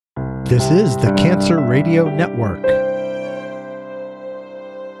This is the Cancer Radio Network.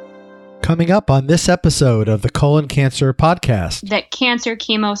 Coming up on this episode of the Colon Cancer Podcast. That cancer,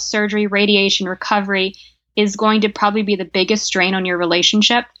 chemo, surgery, radiation, recovery is going to probably be the biggest strain on your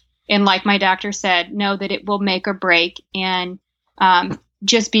relationship. And like my doctor said, know that it will make or break, and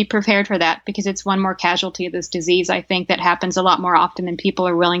just be prepared for that, because it's one more casualty of this disease, I think, that happens a lot more often than people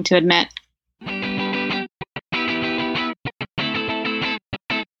are willing to admit.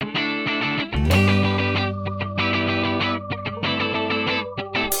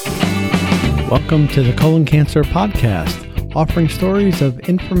 Welcome to the Colon Cancer Podcast, offering stories of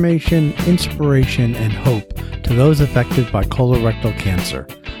information, inspiration, and hope to those affected by colorectal cancer.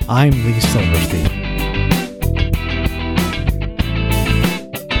 I'm Lee Silverstein.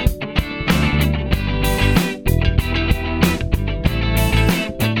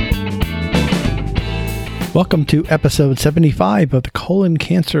 Welcome to episode 75 of the Colon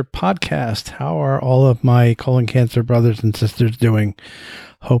Cancer Podcast. How are all of my colon cancer brothers and sisters doing?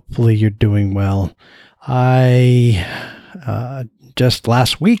 Hopefully you're doing well. I just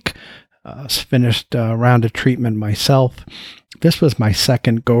last week finished a round of treatment myself. This was my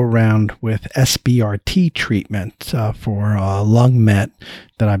second go-around with SBRT treatment for lung met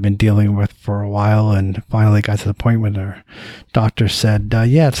that I've been dealing with for a while, and finally got to the point when the doctor said,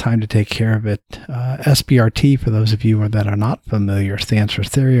 yeah, it's time to take care of it. SBRT, for those of you that are not familiar, stands for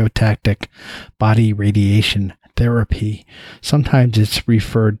Stereotactic Body Radiation Therapy. Sometimes it's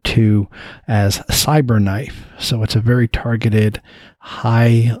referred to as CyberKnife. So it's a very targeted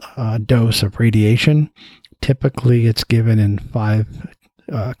high dose of radiation. Typically it's given in 5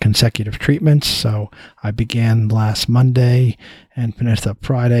 consecutive treatments. So I began last Monday and finished up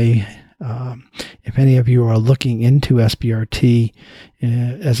Friday. If any of you are looking into SBRT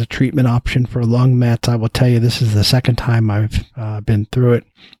as a treatment option for lung mets, I will tell you this is the second time I've been through it.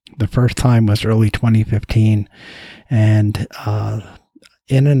 The first time was early 2015, and I was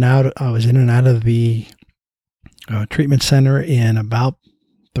in and out of the treatment center in about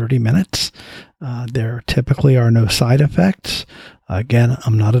 30 minutes. There typically are no side effects. Again,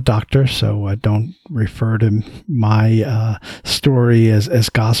 I'm not a doctor, so don't refer to my story as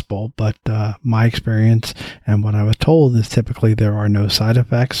gospel, but my experience and what I was told is typically there are no side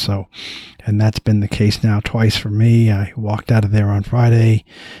effects. So, and that's been the case now twice for me. I walked out of there on Friday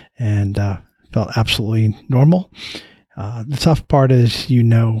and felt absolutely normal. The tough part is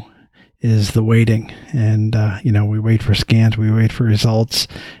the waiting, and we wait for scans, we wait for results,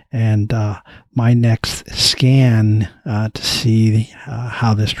 and my next scan to see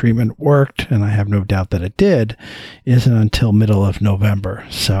how this treatment worked, and I have no doubt that it did, isn't until middle of November.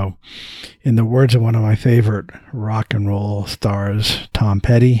 So in the words of one of my favorite rock and roll stars, Tom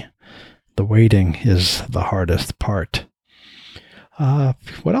Petty, the waiting is the hardest part.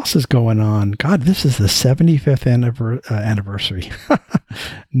 What else is going on? God, this is the 75th anniversary.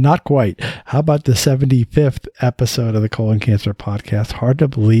 Not quite. How about the 75th episode of the Colon Cancer Podcast? Hard to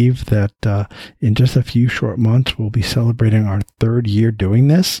believe that in just a few short months, we'll be celebrating our 3rd year doing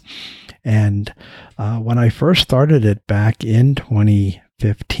this. And when I first started it back in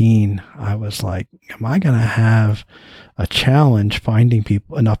 2015, I was like, am I going to have a challenge finding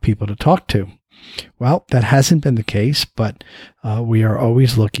enough people to talk to? Well, that hasn't been the case, but we are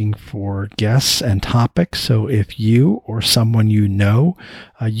always looking for guests and topics. So if you or someone you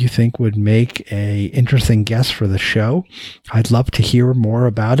think would make a interesting guest for the show, I'd love to hear more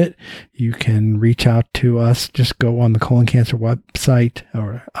about it. You can reach out to us. Just go on the Colon Cancer website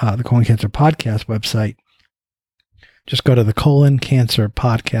or the Colon Cancer Podcast website. Just go to the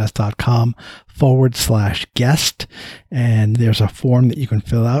coloncancerpodcast.com/guest, and there's a form that you can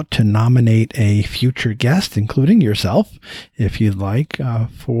fill out to nominate a future guest, including yourself, if you'd like,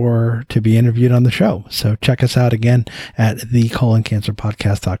 to be interviewed on the show. So check us out again at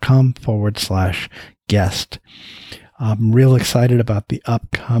thecoloncancerpodcast.com/guest. I'm real excited about the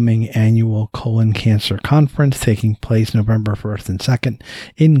upcoming annual Colon Cancer Conference taking place November 1st and 2nd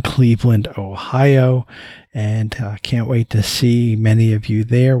in Cleveland, Ohio. And can't wait to see many of you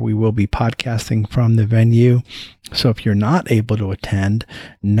there. We will be podcasting from the venue. So if you're not able to attend,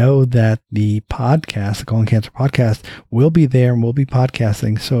 know that the podcast, the Colon Cancer Podcast, will be there and we'll be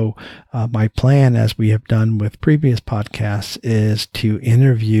podcasting. So my plan, as we have done with previous podcasts, is to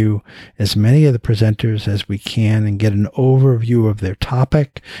interview as many of the presenters as we can and get an overview of their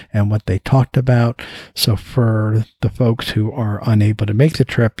topic and what they talked about. So for the folks who are unable to make the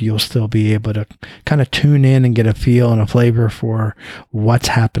trip, you'll still be able to kind of tune in and get a feel and a flavor for what's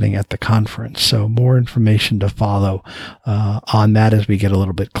happening at the conference. So more information to follow on that as we get a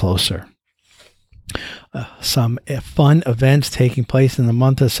little bit closer. some fun events taking place in the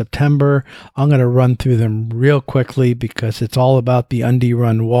month of September. I'm going to run through them real quickly because it's all about the Undie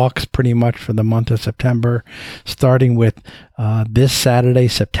Run walks pretty much for the month of September, starting with this Saturday,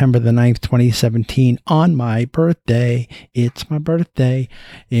 September the 9th, 2017, on my birthday. It's my birthday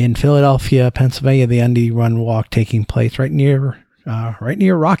in Philadelphia, Pennsylvania, the Undie Run walk taking place right near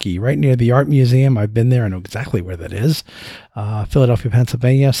Rocky, right near the Art Museum. I've been there. I know exactly where that is. Philadelphia,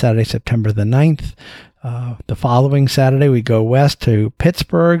 Pennsylvania, Saturday, September the 9th. The following Saturday, we go west to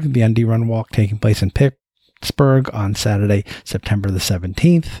Pittsburgh, the Undie Run walk taking place in Pittsburgh on Saturday, September the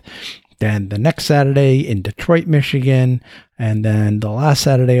 17th. Then the next Saturday in Detroit, Michigan, and then the last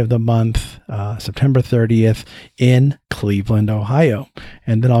Saturday of the month, September 30th, in Cleveland, Ohio.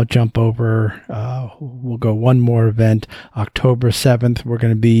 And then I'll jump over, we'll go one more event, October 7th. We're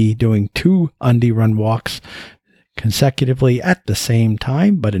going to be doing 2 Undie Run walks consecutively at the same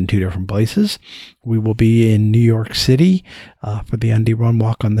time, but in 2 different places. We will be in New York City for the Undie Run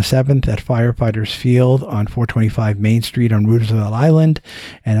walk on the 7th at Firefighters Field on 425 Main Street on Roosevelt Island.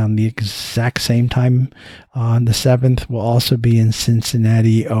 And on the exact same time on the 7th, we'll also be in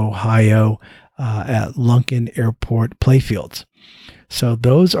Cincinnati, Ohio at Lunken Airport Playfields. So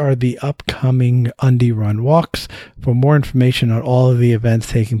those are the upcoming Undie Run walks. For more information on all of the events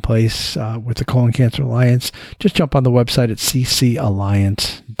taking place with the Colon Cancer Alliance, just jump on the website at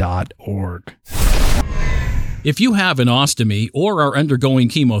ccalliance.org. If you have an ostomy or are undergoing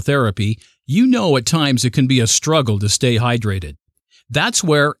chemotherapy, you know at times it can be a struggle to stay hydrated. That's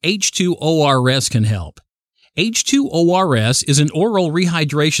where H2ORS can help. H2ORS is an oral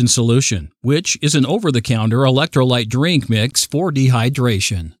rehydration solution, which is an over-the-counter electrolyte drink mix for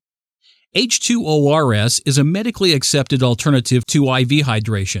dehydration. H2ORS is a medically accepted alternative to IV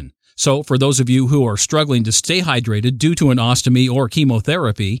hydration. So for those of you who are struggling to stay hydrated due to an ostomy or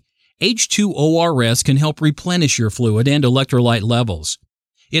chemotherapy, H2ORS can help replenish your fluid and electrolyte levels.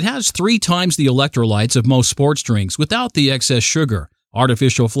 It has 3 times the electrolytes of most sports drinks without the excess sugar,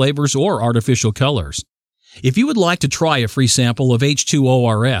 artificial flavors, or artificial colors. If you would like to try a free sample of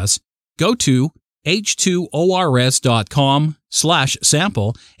H2ORS, go to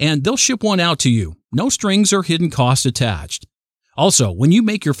h2ors.com/sample and they'll ship one out to you. No strings or hidden costs attached. Also, when you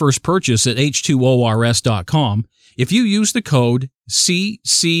make your first purchase at h2ors.com, if you use the code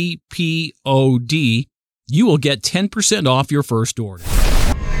CCPOD, you will get 10% off your first order.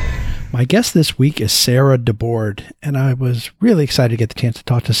 My guest this week is Sarah DeBord, and I was really excited to get the chance to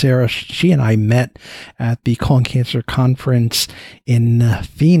talk to Sarah. She and I met at the Colon Cancer Conference in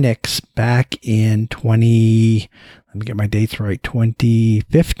Phoenix back in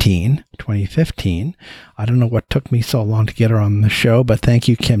 2015. I don't know what took me so long to get her on the show, but thank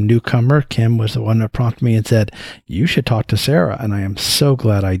you, Kim Newcomer. Kim was the one that prompted me and said, you should talk to Sarah. And I am so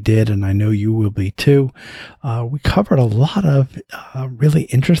glad I did, and I know you will be too. We covered a lot of really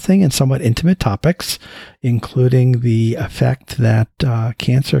interesting and somewhat intimate topics, including the effect that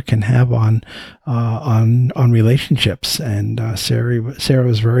cancer can have on relationships. And Sarah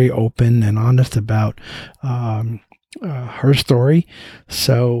was very open and honest about her story.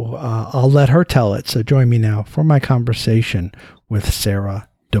 So I'll let her tell it. So join me now for my conversation with Sarah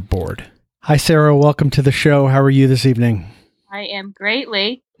DeBord. Hi, Sarah. Welcome to the show. How are you this evening? I am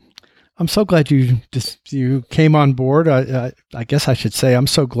greatly. I'm so glad you came on board. I guess I should say I'm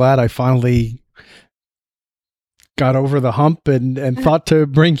so glad I finally got over the hump and thought to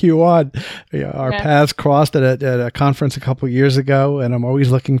bring you on. Our paths crossed at a conference a couple of years ago, and I'm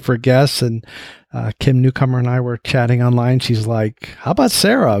always looking for guests. And Kim Newcomer and I were chatting online. She's like, how about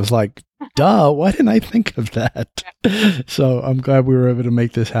Sarah? I was like, duh, why didn't I think of that? So I'm glad we were able to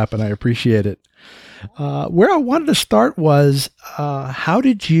make this happen. I appreciate it. Where I wanted to start was, how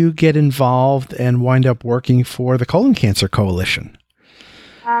did you get involved and wind up working for the Colon Cancer Coalition?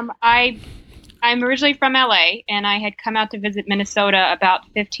 I'm originally from LA, and I had come out to visit Minnesota about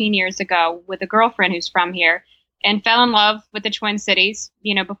 15 years ago with a girlfriend who's from here, and fell in love with the Twin Cities,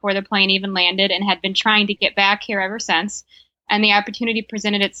 before the plane even landed, and had been trying to get back here ever since. And the opportunity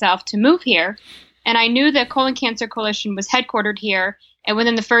presented itself to move here. And I knew the Colon Cancer Coalition was headquartered here. And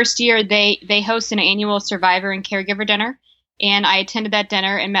within the first year, they host an annual survivor and caregiver dinner. And I attended that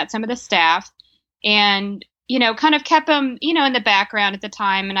dinner and met some of the staff and, kind of kept them, in the background at the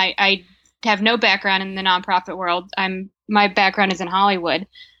time. And I have no background in the nonprofit world. My background is in Hollywood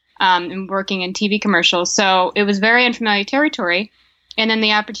and working in TV commercials. So it was very unfamiliar territory. And then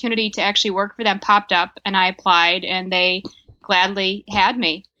the opportunity to actually work for them popped up, and I applied, and they gladly had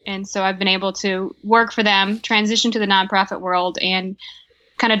me. And so I've been able to work for them, transition to the nonprofit world, and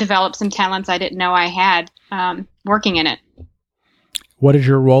kind of develop some talents I didn't know I had working in it. What is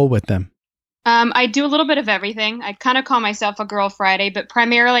your role with them? I do a little bit of everything. I kind of call myself a Girl Friday, but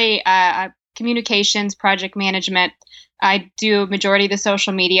primarily communications, project management. I do majority of the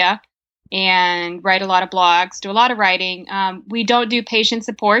social media and write a lot of blogs, do a lot of writing. We don't do patient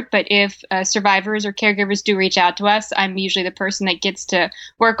support, but if survivors or caregivers do reach out to us, I'm usually the person that gets to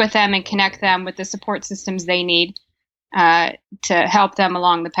work with them and connect them with the support systems they need to help them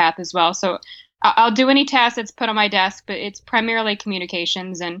along the path as well. So I'll do any task that's put on my desk, but it's primarily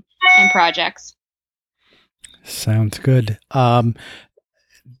communications and projects. Sounds good.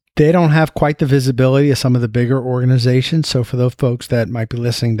 They don't have quite the visibility of some of the bigger organizations. So for those folks that might be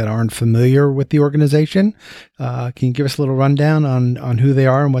listening that aren't familiar with the organization, can you give us a little rundown on who they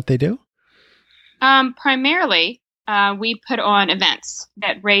are and what they do? Primarily, we put on events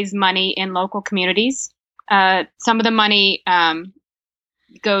that raise money in local communities. Some of the money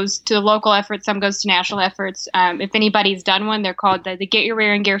goes to local efforts, some goes to national efforts. If anybody's done one, they're called the Get Your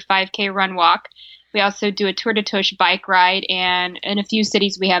Rear and Gear 5K Run Walk. We also do a Tour de Touche bike ride, and in a few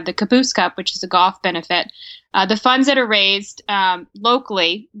cities we have the Caboose Cup, which is a golf benefit. The funds that are raised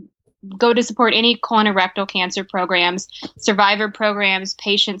locally go to support any colon and rectal cancer programs, survivor programs,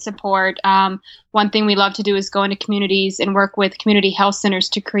 patient support. One thing we love to do is go into communities and work with community health centers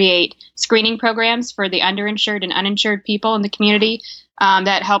to create screening programs for the underinsured and uninsured people in the community.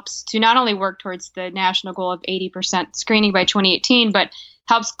 That helps to not only work towards the national goal of 80% screening by 2018, but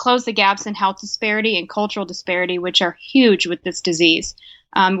helps close the gaps in health disparity and cultural disparity, which are huge with this disease.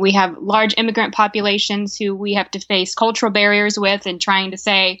 We have large immigrant populations who we have to face cultural barriers with, and trying to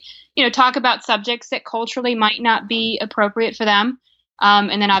say, talk about subjects that culturally might not be appropriate for them.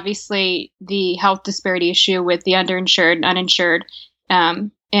 And then obviously the health disparity issue with the underinsured and uninsured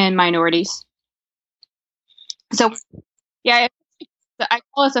and minorities. So, yeah, I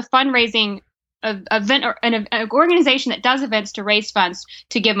call us a fundraising event or an organization that does events to raise funds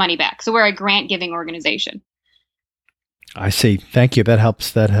to give money back. So we're a grant giving organization. I see. Thank you. That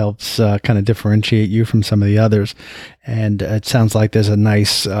helps kind of differentiate you from some of the others. And it sounds like there's a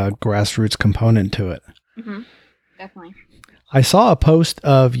nice grassroots component to it. Mm-hmm. Definitely. I saw a post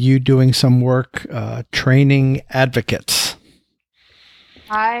of you doing some work training advocates.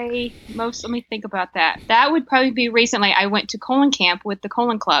 Let me think about that. That would probably be recently. I went to Colon Camp with the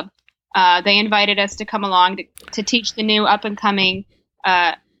Colon Club. They invited us to come along to teach the new up-and-coming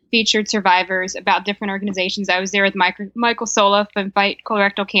featured survivors about different organizations. I was there with Michael Sola from Fight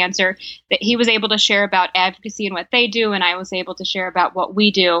Colorectal Cancer, that he was able to share about advocacy and what they do, and I was able to share about what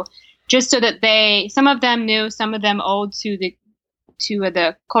we do, just so that some of them new, some of them old to the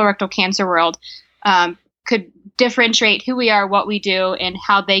colorectal cancer world, could differentiate who we are, what we do, and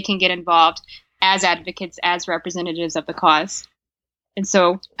how they can get involved as advocates, as representatives of the cause. And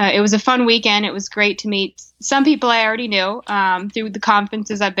so it was a fun weekend. It was great to meet some people I already knew through the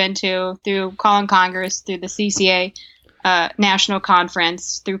conferences I've been to, through Colon Congress, through the CCA National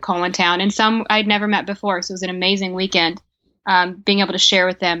Conference, through Colon Town, and some I'd never met before. So it was an amazing weekend being able to share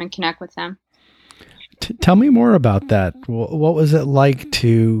with them and connect with them. Tell me more about that. What was it like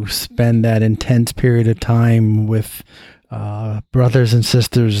to spend that intense period of time with brothers and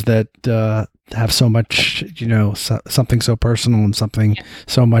sisters that have so much, something so personal and something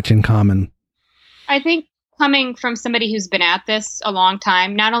so much in common? I think coming from somebody who's been at this a long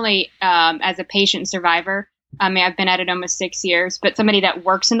time, not only as a patient survivor, I've been at it almost 6 years, but somebody that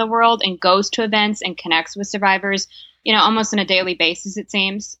works in the world and goes to events and connects with survivors, almost on a daily basis, it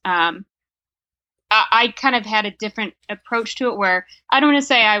seems. I kind of had a different approach to it, where I don't want to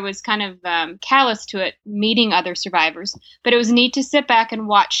say I was kind of callous to it, meeting other survivors, but it was neat to sit back and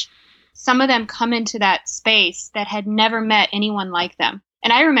watch some of them come into that space that had never met anyone like them.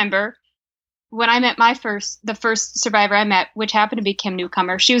 And I remember when I met the first survivor I met, which happened to be Kim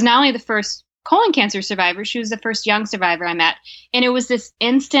Newcomer. She was not only the first colon cancer survivor, she was the first young survivor I met. And it was this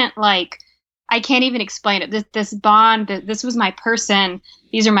instant, I can't even explain it. This bond, this was my person.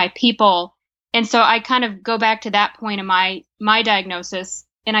 These are my people. And so I kind of go back to that point of my diagnosis.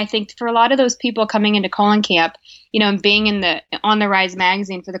 And I think for a lot of those people coming into Colon Camp, and being in the On the Rise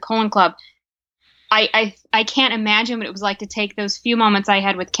magazine for the Colon Club, I can't imagine what it was like to take those few moments I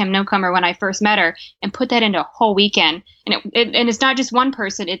had with Kim Newcomer when I first met her and put that into a whole weekend. And it's not just one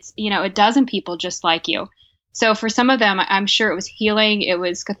person; it's a dozen people just like you. So for some of them, I'm sure it was healing. It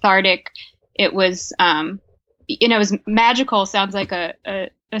was cathartic. It was it was magical. Sounds like a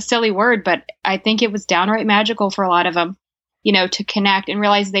silly word, but I think it was downright magical for a lot of them. To connect and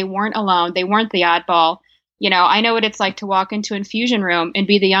realize they weren't alone. They weren't the oddball. I know what it's like to walk into an infusion room and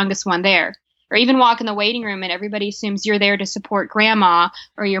be the youngest one there, or even walk in the waiting room and everybody assumes you're there to support grandma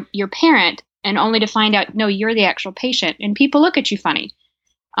or your parent, and only to find out, no, you're the actual patient, and people look at you funny.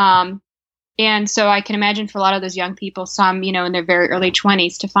 And so I can imagine for a lot of those young people, some, in their very early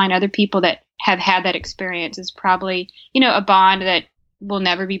 20s, to find other people that have had that experience is probably, a bond that will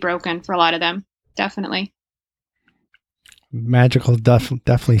never be broken for a lot of them. Definitely. Magical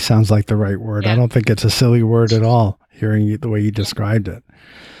definitely sounds like the right word. Yeah. I don't think it's a silly word at all, hearing the way you described it.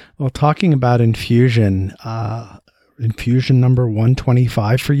 Well, talking about infusion, infusion number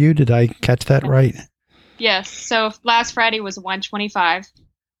 125 for you. Did I catch that right? Yes. So last Friday was 125.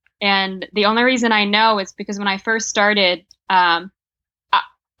 And the only reason I know is because when I first started, I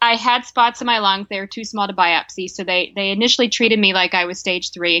had spots in my lungs. They were too small to biopsy. So they initially treated me like I was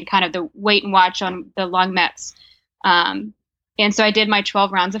stage 3 and kind of the wait and watch on the lung mets. And so I did my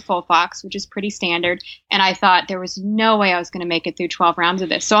 12 rounds of FOLFOX, which is pretty standard. And I thought there was no way I was going to make it through 12 rounds of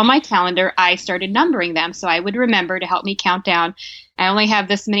this. So on my calendar, I started numbering them so I would remember to help me count down. I only have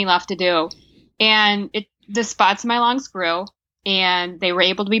this many left to do. And the spots in my lungs grew, and they were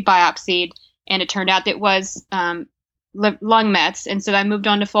able to be biopsied. And it turned out that it was lung mets. And so I moved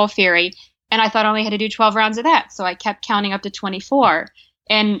on to FOLFIRI. And I thought I only had to do 12 rounds of that. So I kept counting up to 24.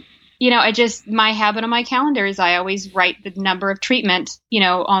 And my habit on my calendar is I always write the number of treatment,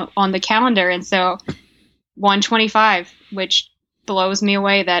 on the calendar. And so 125, which blows me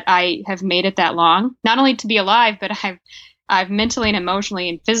away that I have made it that long, not only to be alive, but I've mentally and emotionally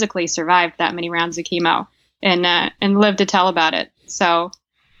and physically survived that many rounds of chemo and lived to tell about it. So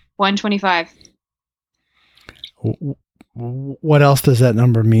 125. What else does that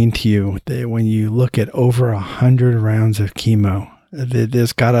number mean to you when you look at over 100 rounds of chemo?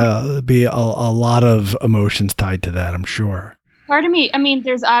 There's got to be a lot of emotions tied to that, I'm sure. Part of me,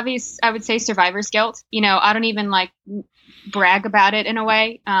 there's obvious, I would say, survivor's guilt. I don't even brag about it in a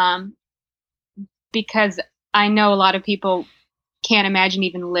way, because I know a lot of people can't imagine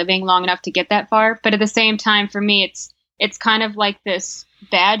even living long enough to get that far. But at the same time, for me, it's kind of like this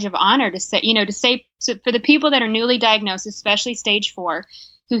badge of honor to say, so for the people that are newly diagnosed, especially stage 4,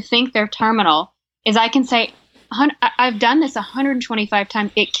 who think they're terminal, is I can say, I've done this 125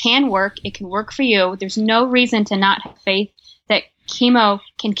 times. It can work. It can work for you. There's no reason to not have faith that chemo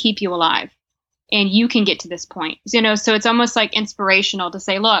can keep you alive and you can get to this point. So it's almost like inspirational to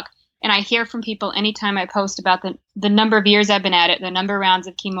say, look, and I hear from people anytime I post about the number of years I've been at it, the number of rounds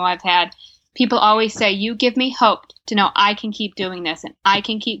of chemo I've had, people always say, you give me hope to know I can keep doing this and I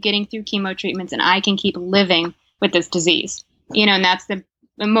can keep getting through chemo treatments and I can keep living with this disease. And that's the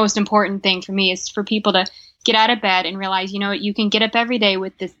most important thing for me, is for people to get out of bed and realize, you can get up every day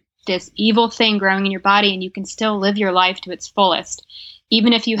with this evil thing growing in your body and you can still live your life to its fullest,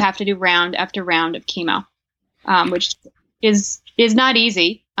 even if you have to do round after round of chemo, which is not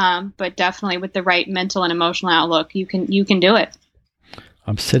easy, but definitely with the right mental and emotional outlook, you can do it.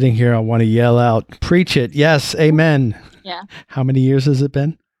 I'm sitting here. I want to yell out, preach it. Yes. Amen. Yeah. How many years has it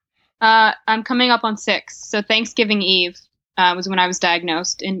been? I'm coming up on 6. So Thanksgiving Eve was when I was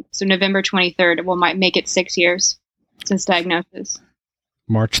diagnosed. And so November 23rd might make it 6 years since diagnosis.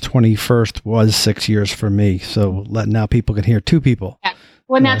 March 21st was 6 years for me. So now people can hear 2 people. Yeah.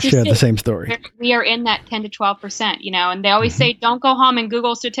 Well, that's share the same story. We are in that 10 to 12%, and they always say, don't go home and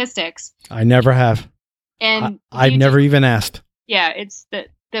Google statistics. I never have. And I've never even asked. Yeah, it's the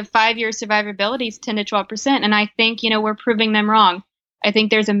 5-year survivability is 10 to 12%. And I think, we're proving them wrong. I think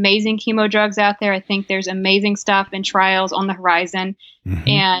there's amazing chemo drugs out there. I think there's amazing stuff and trials on the horizon. Mm-hmm.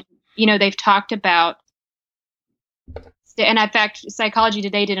 And, they've talked about, and in fact, Psychology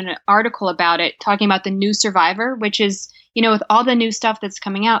Today did an article about it, talking about the new survivor, which is, with all the new stuff that's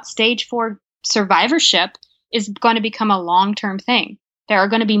coming out, stage 4 survivorship is going to become a long-term thing. There are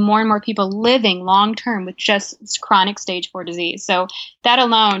going to be more and more people living long-term with just chronic stage 4 disease. So that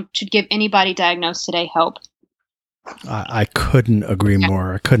alone should give anybody diagnosed today hope. I couldn't agree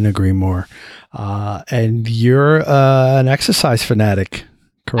more. I couldn't agree more. And you're an exercise fanatic,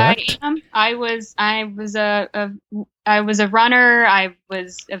 correct? I am. I was a runner. I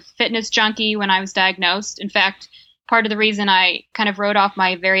was a fitness junkie when I was diagnosed. In fact, part of the reason I kind of wrote off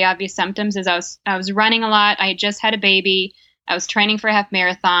my very obvious symptoms is I was running a lot. I had just had a baby. I was training for a half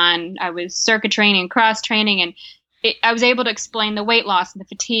marathon. I was circuit training, cross training, and I was able to explain the weight loss and the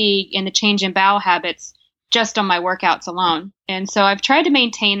fatigue and the change in bowel habits just on my workouts alone. And so I've tried to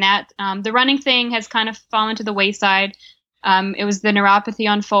maintain that. The running thing has kind of fallen to the wayside. It was the neuropathy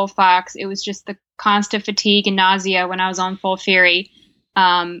on FOLFOX. It was just the constant fatigue and nausea when I was on FOLFIRI.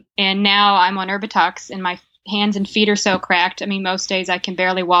 And now I'm on Erbitux and my hands and feet are so cracked. Most days I can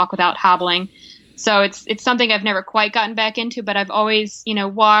barely walk without hobbling. So it's something I've never quite gotten back into, but I've always,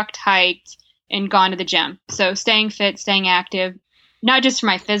 walked, hiked, and gone to the gym. So staying fit, staying active, not just for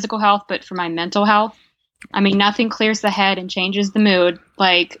my physical health, but for my mental health. I mean, nothing clears the head and changes the mood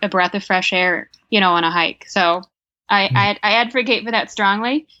like a breath of fresh air, on a hike. So I advocate for that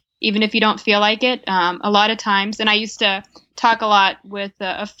strongly, even if you don't feel like it. A lot of times, and I used to talk a lot with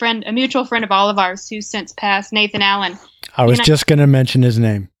a mutual friend of all of ours who's since passed, Nathan Allen. I was just going to mention his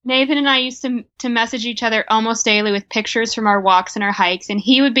name. Nathan and I used to message each other almost daily with pictures from our walks and our hikes, and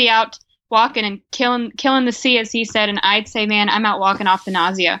he would be out walking and killing the sea, as he said, and I'd say, man, I'm out walking off the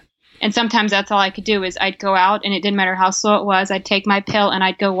nausea. And sometimes that's all I could do is I'd go out, and it didn't matter how slow it was. I'd take my pill and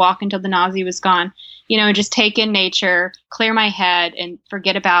I'd go walk until the nausea was gone, and just take in nature, clear my head, and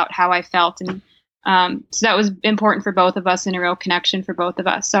forget about how I felt. And so that was important for both of us and a real connection for both of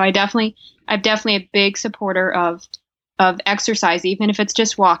us. So I'm definitely a big supporter of exercise, even if it's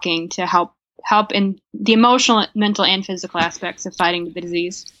just walking, to help in the emotional, mental, and physical aspects of fighting the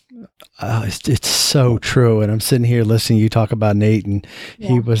disease. It's so true. And I'm sitting here listening to you talk about Nate, and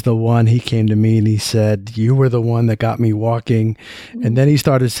he was the one. He came to me and he said, you were the one that got me walking. Mm-hmm. And then he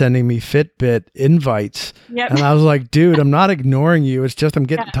started sending me Fitbit invites. Yep. And I was like, dude, I'm not ignoring you. It's just I'm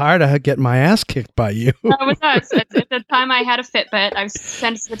getting tired of getting my ass kicked by you. It was us. At the time I had a Fitbit. I was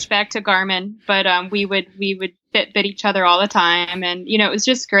since switched back to Garmin, but we would Fitbit each other all the time. And, it was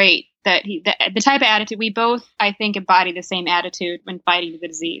just great. That the type of attitude we both, I think, embody the same attitude when fighting the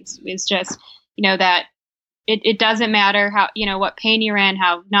disease. It's just, that it doesn't matter how, what pain you're in,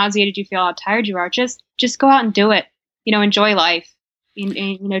 how nauseated you feel, how tired you are. Just go out and do it. Enjoy life,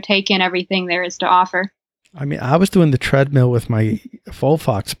 and take in everything there is to offer. I mean, I was doing the treadmill with my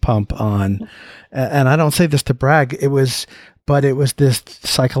Volvox pump on, and I don't say this to brag. But it was this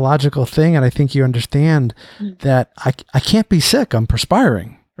psychological thing, and I think you understand that I can't be sick. I'm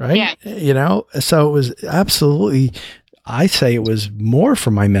perspiring. Right. Yeah. So it was absolutely, I say it was more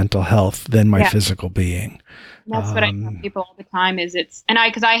for my mental health than my physical being. That's what I tell people all the time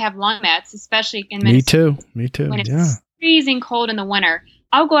because I have lung mats, especially in Minnesota. Me too. When it's freezing cold in the winter,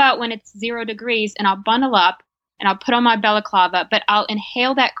 I'll go out when it's 0 degrees and I'll bundle up and I'll put on my balaclava, but I'll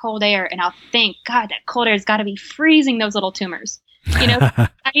inhale that cold air and I'll think, God, that cold air has got to be freezing those little tumors. I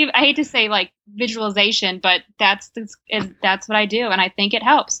hate to say like visualization, but that's what I do. And I think it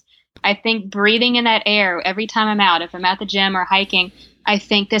helps. I think breathing in that air every time I'm out, if I'm at the gym or hiking, I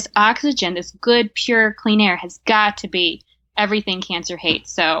think this oxygen, this good, pure, clean air has got to be everything cancer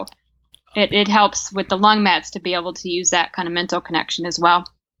hates. So it helps with the lung mats to be able to use that kind of mental connection as well.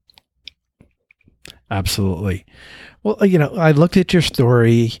 Absolutely. Well, I looked at your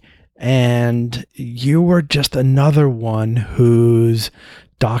story, and you were just another one whose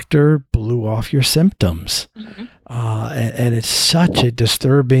doctor blew off your symptoms. Mm-hmm. And it's such a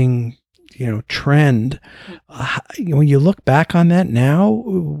disturbing, trend. When you look back on that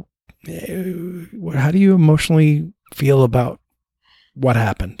now, how do you emotionally feel about what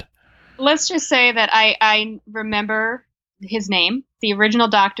happened? Let's just say that I remember his name, the original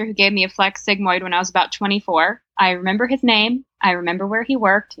doctor who gave me a flex sigmoid when I was about 24. I remember his name. I remember where he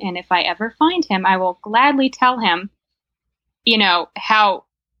worked. And if I ever find him, I will gladly tell him, how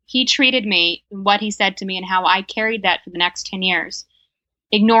he treated me, what he said to me, and how I carried that for the next 10 years,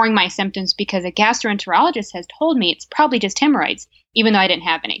 ignoring my symptoms because a gastroenterologist has told me it's probably just hemorrhoids, even though I didn't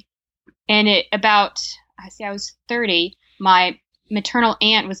have any. And I was 30, my maternal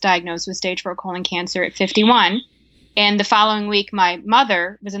aunt was diagnosed with stage 4 colon cancer at 51. And the following week, my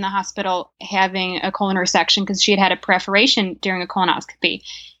mother was in the hospital having a colon resection because she had a perforation during a colonoscopy.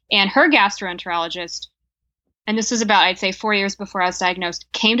 And her gastroenterologist, and this was about, I'd say, 4 years before I was diagnosed,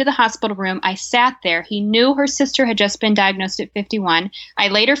 came to the hospital room. I sat there. He knew her sister had just been diagnosed at 51. I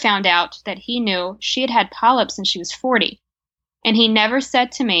later found out that he knew she had polyps since she was 40. And he never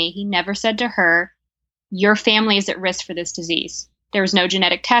said to me, he never said to her, your family is at risk for this disease. There was no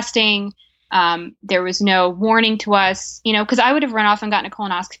genetic testing. There was no warning to us, because I would have run off and gotten a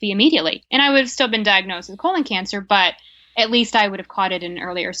colonoscopy immediately. And I would have still been diagnosed with colon cancer, but at least I would have caught it in an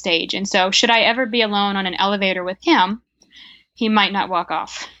earlier stage. And so should I ever be alone on an elevator with him, he might not walk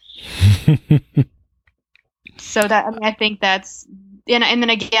off. So I think that's, and then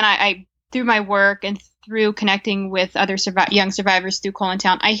again, I through my work and through connecting with other young survivors through Colon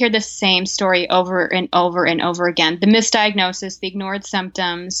Town, I hear the same story over and over and over again. The misdiagnosis, the ignored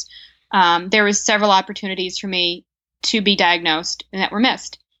symptoms. There was several opportunities for me to be diagnosed and that were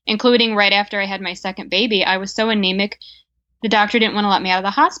missed, including right after I had my second baby. I was so anemic, the doctor didn't want to let me out of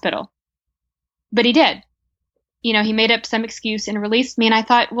the hospital, but he did. He made up some excuse and released me. And I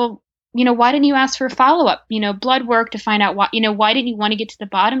thought, well, why didn't you ask for a follow-up, blood work to find out why didn't you want to get to the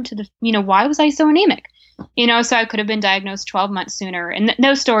bottom why was I so anemic? So I could have been diagnosed 12 months sooner. And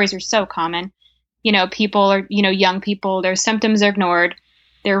those stories are so common. People are, young people, their symptoms are ignored.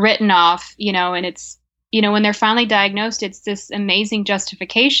 They're written off, and it's when they're finally diagnosed, it's this amazing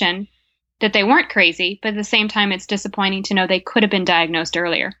justification that they weren't crazy, but at the same time, it's disappointing to know they could have been diagnosed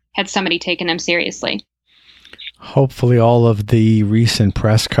earlier had somebody taken them seriously. Hopefully all of the recent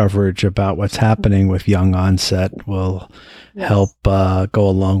press coverage about what's happening with young onset will help go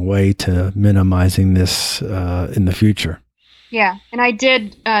a long way to minimizing this in the future. Yeah. And I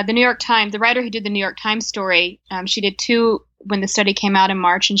did the New York Times, the writer who did the New York Times story, she did 2 when the study came out in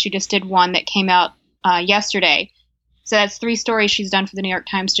March, and she just did 1 that came out yesterday. So that's 3 stories she's done for the New York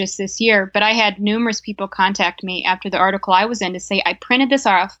Times just this year. But I had numerous people contact me after the article I was in to say, I printed this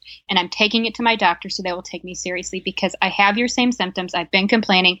off and I'm taking it to my doctor so they will take me seriously because I have your same symptoms. I've been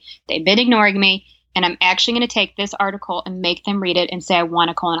complaining. They've been ignoring me. And I'm actually going to take this article and make them read it and say, I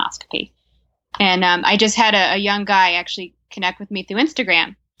want a colonoscopy. And I just had a young guy actually connect with me through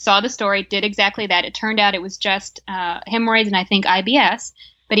Instagram, saw the story, did exactly that. It turned out it was just hemorrhoids and I think IBS.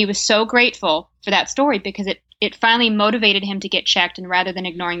 But he was so grateful for that story because it finally motivated him to get checked and rather than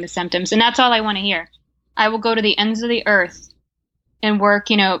ignoring the symptoms. And that's all I want to hear. I will go to the ends of the earth and work,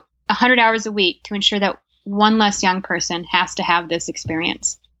 100 hours a week to ensure that one less young person has to have this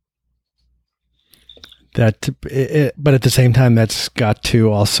experience. But at the same time, that's got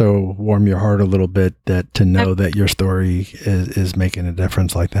to also warm your heart a little bit to know that your story is making a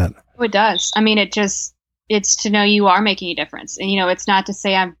difference like that. Oh, it does. I mean, it's to know you are making a difference. And, it's not to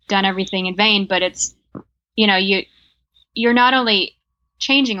say I've done everything in vain, but it's, you're not only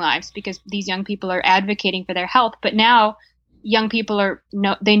changing lives because these young people are advocating for their health, but now young people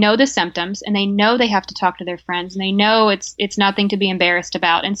they know the symptoms and they know they have to talk to their friends and they know it's nothing to be embarrassed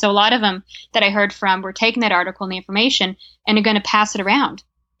about. And so a lot of them that I heard from were taking that article and the information and are going to pass it around.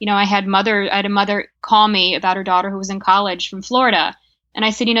 I had a mother call me about her daughter who was in college from Florida. And I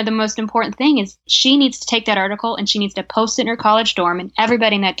said, the most important thing is she needs to take that article and she needs to post it in her college dorm and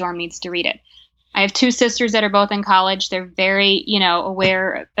everybody in that dorm needs to read it. I have 2 sisters that are both in college. They're very,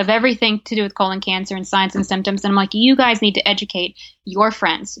 aware of everything to do with colon cancer and signs and symptoms. And I'm like, you guys need to educate your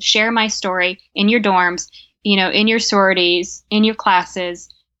friends. Share my story in your dorms, in your sororities, in your classes.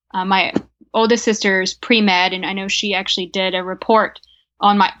 My oldest sister's pre-med, and I know she actually did a report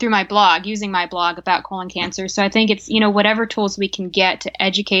through my blog, using my blog about colon cancer. So I think it's, whatever tools we can get to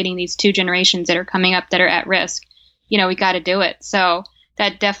educating these 2 generations that are coming up that are at risk, we got to do it. So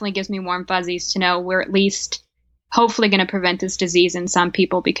that definitely gives me warm fuzzies to know we're at least hopefully going to prevent this disease in some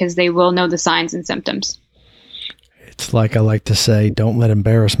people because they will know the signs and symptoms. It's like I like to say, don't let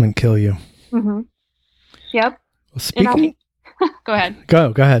embarrassment kill you. Mm-hmm. Yep. Well, speaking, go ahead.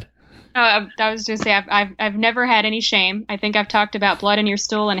 Go ahead. I was just say I've never had any shame. I think I've talked about blood in your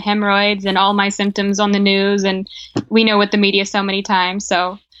stool and hemorrhoids and all my symptoms on the news, and we know with the media so many times.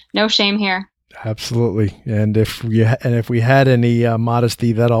 So no shame here. Absolutely. And if we had any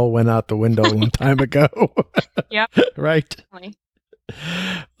modesty, that all went out the window a long time ago. Yeah. Right. Definitely.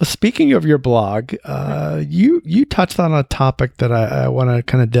 Well, speaking of your blog, you touched on a topic that I want to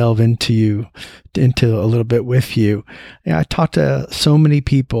kind of delve into a little bit with you. I talked to so many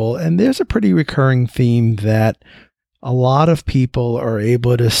people, and there's a pretty recurring theme that a lot of people are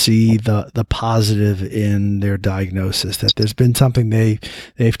able to see the positive in their diagnosis, that there's been something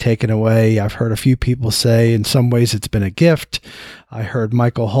they've taken away. I've heard a few people say in some ways it's been a gift. I heard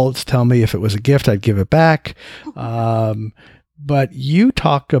Michael Holtz tell me if it was a gift, I'd give it back. But you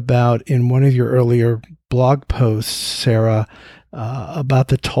talk about in one of your earlier blog posts, Sarah, about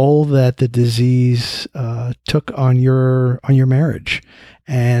the toll that the disease took on your marriage.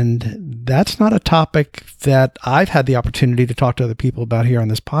 And that's not a topic that I've had the opportunity to talk to other people about here on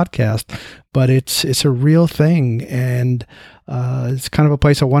this podcast, but it's a real thing. And it's kind of a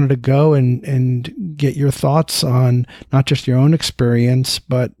place I wanted to go and get your thoughts on not just your own experience,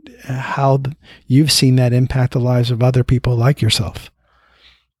 but how you've seen that impact the lives of other people like yourself.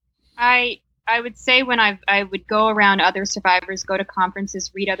 I would say when I would go around other survivors, go to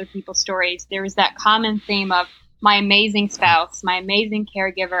conferences, read other people's stories, there was that common theme of my amazing spouse, my amazing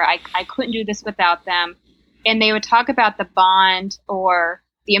caregiver. I couldn't do this without them. And they would talk about the bond or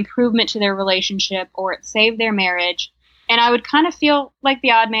the improvement to their relationship or it saved their marriage. And I would kind of feel like the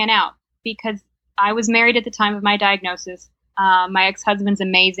odd man out because I was married at the time of my diagnosis. My ex-husband's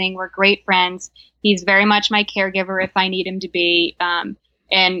amazing. We're great friends. He's very much my caregiver if I need him to be,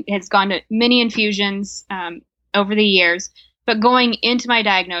 and has gone to many infusions over the years. But going into my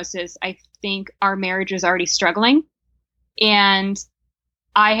diagnosis, I think our marriage was already struggling. And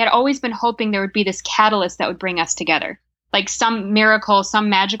I had always been hoping there would be this catalyst that would bring us together. Like some miracle, some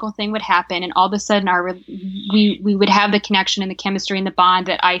magical thing would happen. And all of a sudden we would have the connection and the chemistry and the bond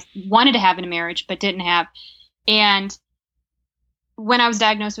that I wanted to have in a marriage, but didn't have. And when I was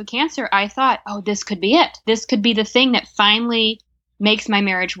diagnosed with cancer, I thought, oh, this could be it. This could be the thing that finally makes my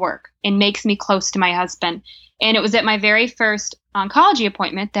marriage work and makes me close to my husband. And it was at my very first oncology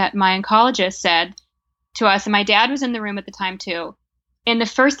appointment that my oncologist said to us, and my dad was in the room at the time too. And the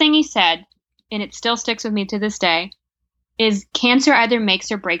first thing he said, and it still sticks with me to this day, is cancer either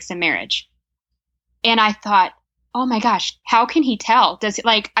makes or breaks a marriage. And I thought, oh my gosh, how can he tell?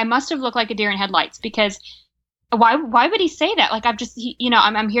 I must have looked like a deer in headlights, because why would he say that? Like,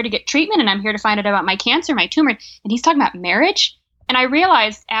 I'm here to get treatment and I'm here to find out about my cancer, my tumor. And he's talking about marriage. And I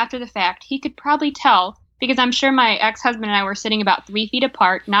realized after the fact, he could probably tell, because I'm sure my ex-husband and I were sitting about 3 feet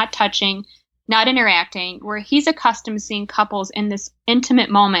apart, not touching, not interacting, where he's accustomed to seeing couples in this intimate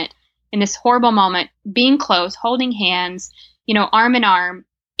moment, in this horrible moment, being close, holding hands, arm in arm.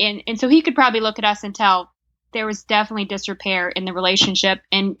 And so he could probably look at us and tell there was definitely disrepair in the relationship,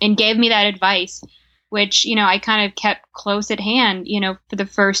 and gave me that advice, which, I kind of kept close at hand, for the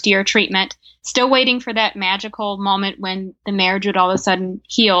first year of treatment, still waiting for that magical moment when the marriage would all of a sudden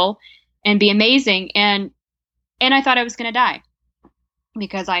heal and be amazing. And I thought I was going to die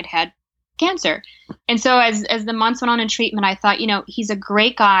because I'd had cancer. And so as the months went on in treatment, I thought, he's a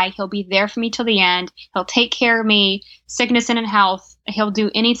great guy. He'll be there for me till the end. He'll take care of me, sickness and in health. He'll do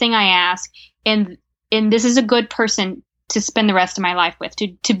anything I ask. And this is a good person to spend the rest of my life with,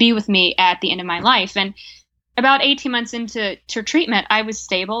 to be with me at the end of my life. And about 18 months into treatment, I was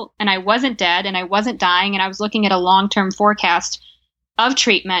stable and I wasn't dead and I wasn't dying. And I was looking at a long-term forecast of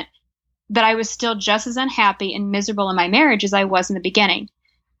treatment, but I was still just as unhappy and miserable in my marriage as I was in the beginning.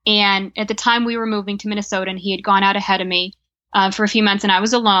 And at the time we were moving to Minnesota, and he had gone out ahead of me for a few months, and I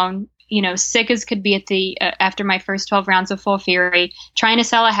was alone, sick as could be after my first 12 rounds of FOLFIRI, trying to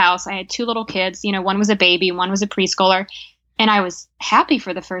sell a house. I had 2 little kids, one was a baby, one was a preschooler, and I was happy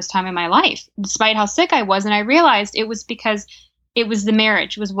for the first time in my life, despite how sick I was. And I realized it was because it was the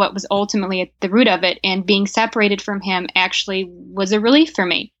marriage was what was ultimately at the root of it, and being separated from him actually was a relief for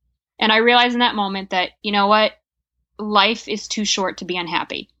me. And I realized in that moment that, what? Life is too short to be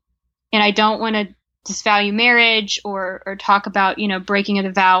unhappy. And I don't want to disvalue marriage or talk about, breaking of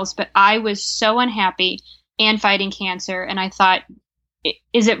the vows, but I was so unhappy and fighting cancer. And I thought,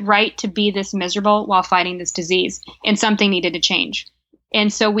 is it right to be this miserable while fighting this disease? And something needed to change.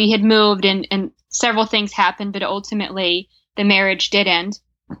 And so we had moved and several things happened, but ultimately the marriage did end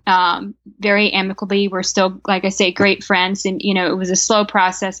very amicably. We're still, like I say, great friends. And, it was a slow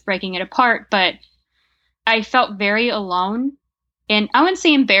process breaking it apart, but I felt very alone, and I wouldn't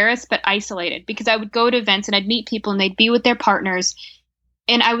say embarrassed, but isolated, because I would go to events and I'd meet people and they'd be with their partners.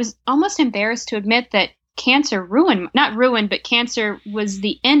 And I was almost embarrassed to admit that cancer cancer was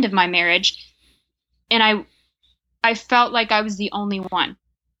the end of my marriage. And I felt like I was the only one.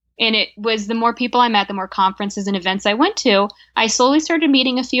 And it was the more people I met, the more conferences and events I went to, I slowly started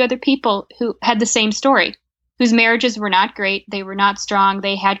meeting a few other people who had the same story, whose marriages were not great, they were not strong,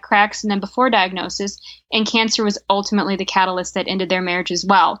 they had cracks in them before diagnosis, and cancer was ultimately the catalyst that ended their marriage as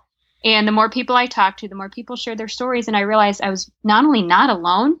well. And the more people I talked to, the more people shared their stories, and I realized I was not only not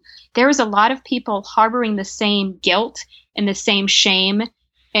alone, there was a lot of people harboring the same guilt and the same shame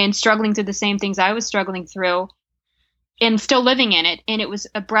and struggling through the same things I was struggling through and still living in it. And it was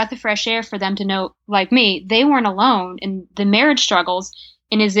a breath of fresh air for them to know, like me, they weren't alone in the marriage struggles.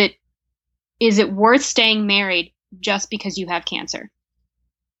 And is it worth staying married just because you have cancer?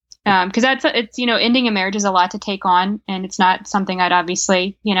 Because it's ending a marriage is a lot to take on, and it's not something I'd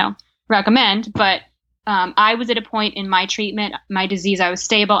obviously, recommend. But I was at a point in my treatment, my disease, I was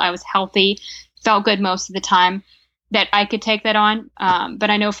stable, I was healthy, felt good most of the time, that I could take that on. But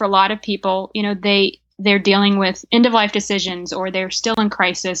I know for a lot of people, they're dealing with end of life decisions, or they're still in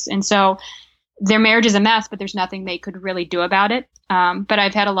crisis, and so their marriage is a mess, but there's nothing they could really do about it. But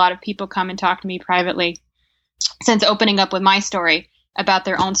I've had a lot of people come and talk to me privately since opening up with my story about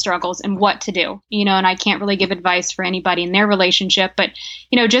their own struggles and what to do, and I can't really give advice for anybody in their relationship, but,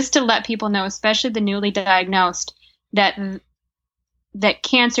 just to let people know, especially the newly diagnosed, that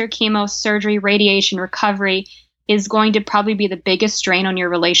cancer, chemo, surgery, radiation, recovery is going to probably be the biggest strain on your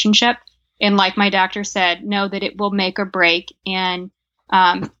relationship. And like my doctor said, know that it will make or break, and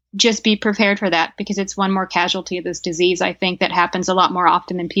just be prepared for that, because it's one more casualty of this disease, I think, that happens a lot more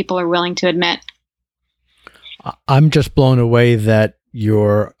often than people are willing to admit. I'm just blown away that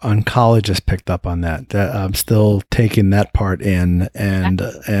your oncologist picked up on that. I'm still taking that part in,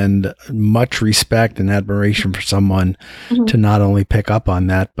 and much respect and admiration for someone to not only pick up on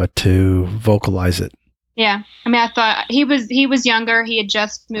that, but to vocalize it. Yeah. I mean, I thought he was younger. He had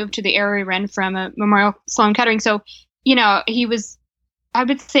just moved to the area we from a Memorial Sloan Kettering. So, he was, I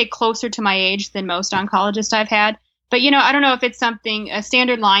would say, closer to my age than most oncologists I've had. But, I don't know if it's a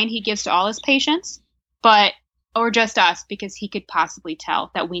standard line he gives to all his patients, or just us, because he could possibly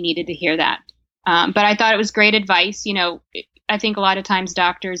tell that we needed to hear that. But I thought it was great advice. I think a lot of times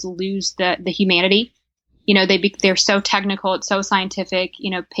doctors lose the humanity. They're so technical, it's so scientific.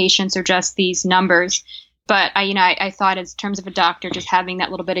 Patients are just these numbers. But I thought, in terms of a doctor, just having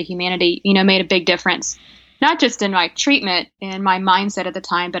that little bit of humanity, made a big difference. Not just in my treatment and my mindset at the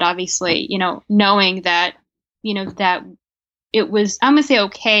time, but obviously, knowing that, that it was, I'm going to say,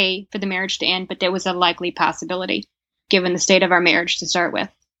 okay for the marriage to end, but there was a likely possibility given the state of our marriage to start with.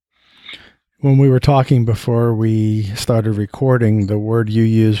 When we were talking before we started recording, the word you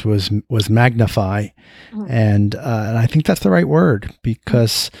used was magnify. Mm-hmm. And I think that's the right word,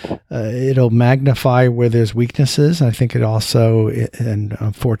 because it'll magnify where there's weaknesses. I think it also, and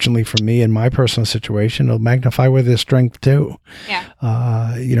unfortunately for me in my personal situation, it'll magnify where there's strength too. Yeah.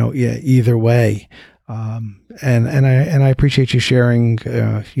 Either way. And I appreciate you sharing,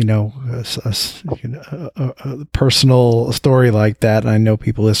 a personal story like that. And I know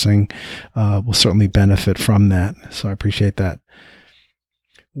people listening will certainly benefit from that. So I appreciate that.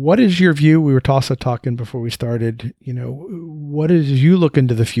 What is your view? We were also talking before we started, what is, you look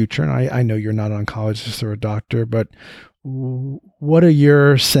into the future? And I know you're not an oncologist or a doctor, but what do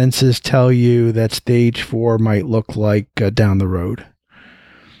your senses tell you that stage 4 might look like down the road?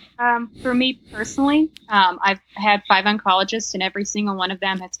 For me personally, I've had 5 oncologists, and every single one of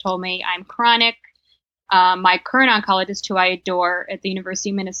them has told me I'm chronic. My current oncologist, who I adore at the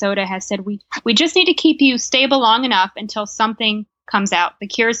University of Minnesota, has said, we just need to keep you stable long enough until something comes out. The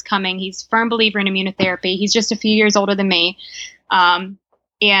cure is coming. He's a firm believer in immunotherapy. He's just a few years older than me.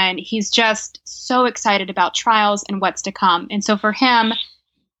 And he's just so excited about trials and what's to come. And so for him,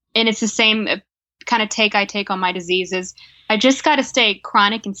 and it's the same kind of take I take on my diseases, I just got to stay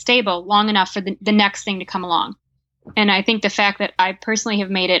chronic and stable long enough for the next thing to come along. And I think the fact that I personally have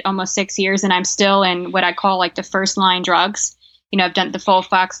made it almost 6 years and I'm still in what I call like the first line drugs, I've done the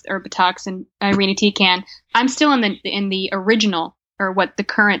FOLFOX, Erbitux, and irinotecan. I'm still in the original, or what the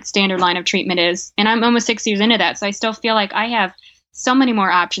current standard line of treatment is. And I'm almost 6 years into that. So I still feel like I have so many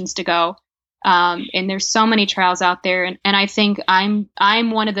more options to go. And there's so many trials out there. And I think I'm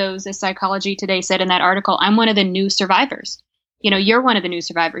one of those, as Psychology Today said in that article, I'm one of the new survivors. You're one of the new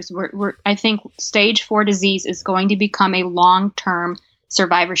survivors. I think stage 4 disease is going to become a long-term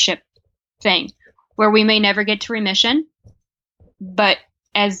survivorship thing where we may never get to remission. But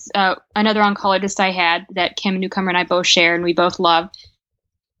as another oncologist I had that Kim Newcomer and I both share and we both love,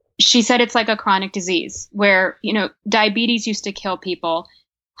 she said it's like a chronic disease where, diabetes used to kill people.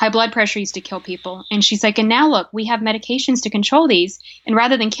 High blood pressure used to kill people. And she's like, and now look, we have medications to control these. And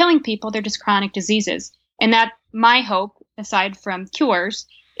rather than killing people, they're just chronic diseases. And that my hope, aside from cures,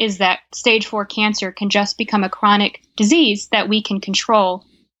 is that stage 4 cancer can just become a chronic disease that we can control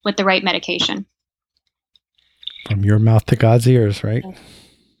with the right medication. From your mouth to God's ears, right? Well,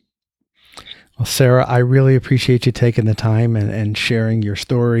 Sarah, I really appreciate you taking the time and sharing your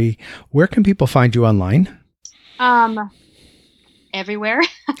story. Where can people find you online? Everywhere.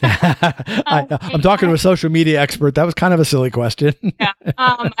 I'm talking to a social media expert. That was kind of a silly question. Yeah.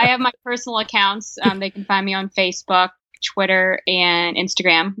 I have my personal accounts. They can find me on Facebook, Twitter, and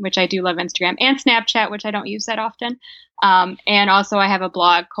Instagram, which I do love Instagram, and Snapchat, which I don't use that often. And also I have a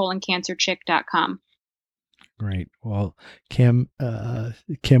blog, coloncancerchick.com. Great. Well, Kim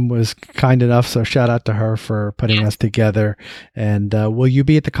was kind enough, so shout out to her for putting us together. And will you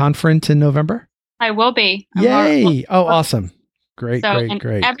be at the conference in November? I will be. Yay! Awesome. Great.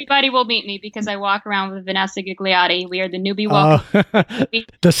 Everybody will meet me because I walk around with Vanessa Gigliotti. We are the newbie welcome.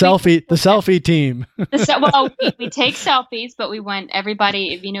 The selfie team. We take selfies, but we want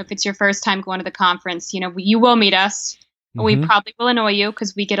everybody, if it's your first time going to the conference, you will meet us. Mm-hmm. We probably will annoy you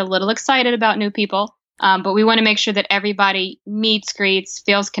because we get a little excited about new people. But we want to make sure that everybody meets, greets,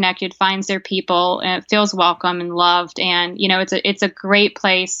 feels connected, finds their people, and feels welcome and loved. And, it's a great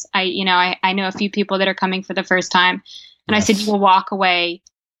place. I know a few people that are coming for the first time. And yes. I said, you will walk away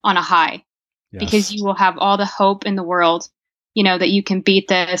on a high because you will have all the hope in the world, that you can beat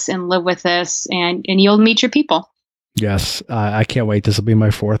this and live with this and you'll meet your people. Yes, I can't wait. This will be my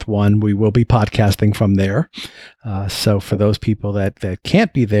 4th one. We will be podcasting from there. So for those people that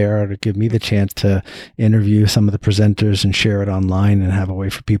can't be there, to give me the chance to interview some of the presenters and share it online and have a way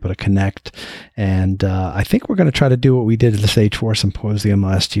for people to connect. And I think we're going to try to do what we did at the Stage 4 Symposium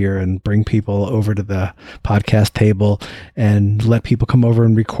last year and bring people over to the podcast table and let people come over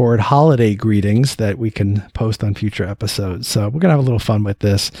and record holiday greetings that we can post on future episodes. So we're going to have a little fun with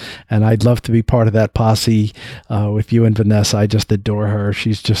this. And I'd love to be part of that posse with with you and Vanessa. I just adore her.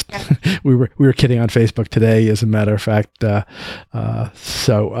 She's just, we were kidding on Facebook today, as a matter of fact.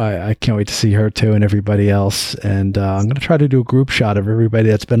 So I can't wait to see her too and everybody else. And I'm going to try to do a group shot of everybody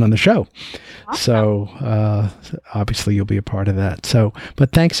that's been on the show. Awesome. So obviously you'll be a part of that. So,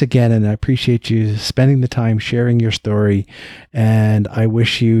 but thanks again. And I appreciate you spending the time sharing your story. And I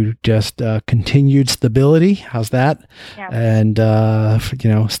wish you just continued stability. How's that? Yeah. And,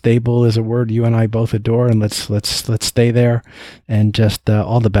 stable is a word you and I both adore. And let's stay there, and just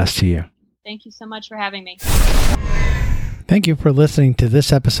all the best to you. Thank you so much for having me. Thank you for listening to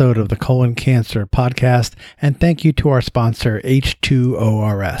this episode of the Colon Cancer Podcast, and thank you to our sponsor,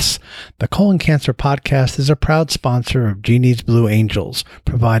 H2ORS. The Colon Cancer Podcast is a proud sponsor of Jeannie's Blue Angels,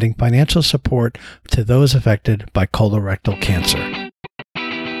 providing financial support to those affected by colorectal cancer.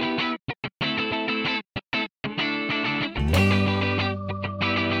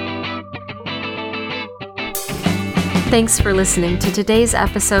 Thanks for listening to today's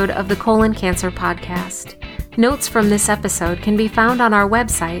episode of the Colon Cancer Podcast. Notes from this episode can be found on our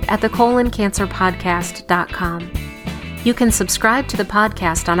website at thecoloncancerpodcast.com. You can subscribe to the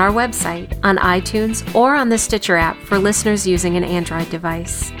podcast on our website, on iTunes, or on the Stitcher app for listeners using an Android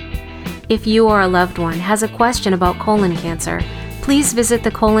device. If you or a loved one has a question about colon cancer, please visit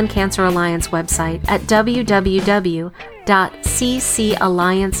the Colon Cancer Alliance website at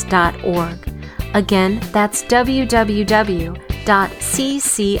www.ccalliance.org. Again, that's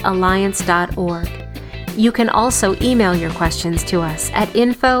www.ccalliance.org. You can also email your questions to us at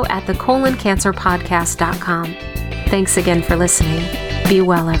info@thecoloncancerpodcast.com. Thanks again for listening. Be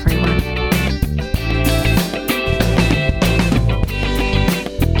well, everyone.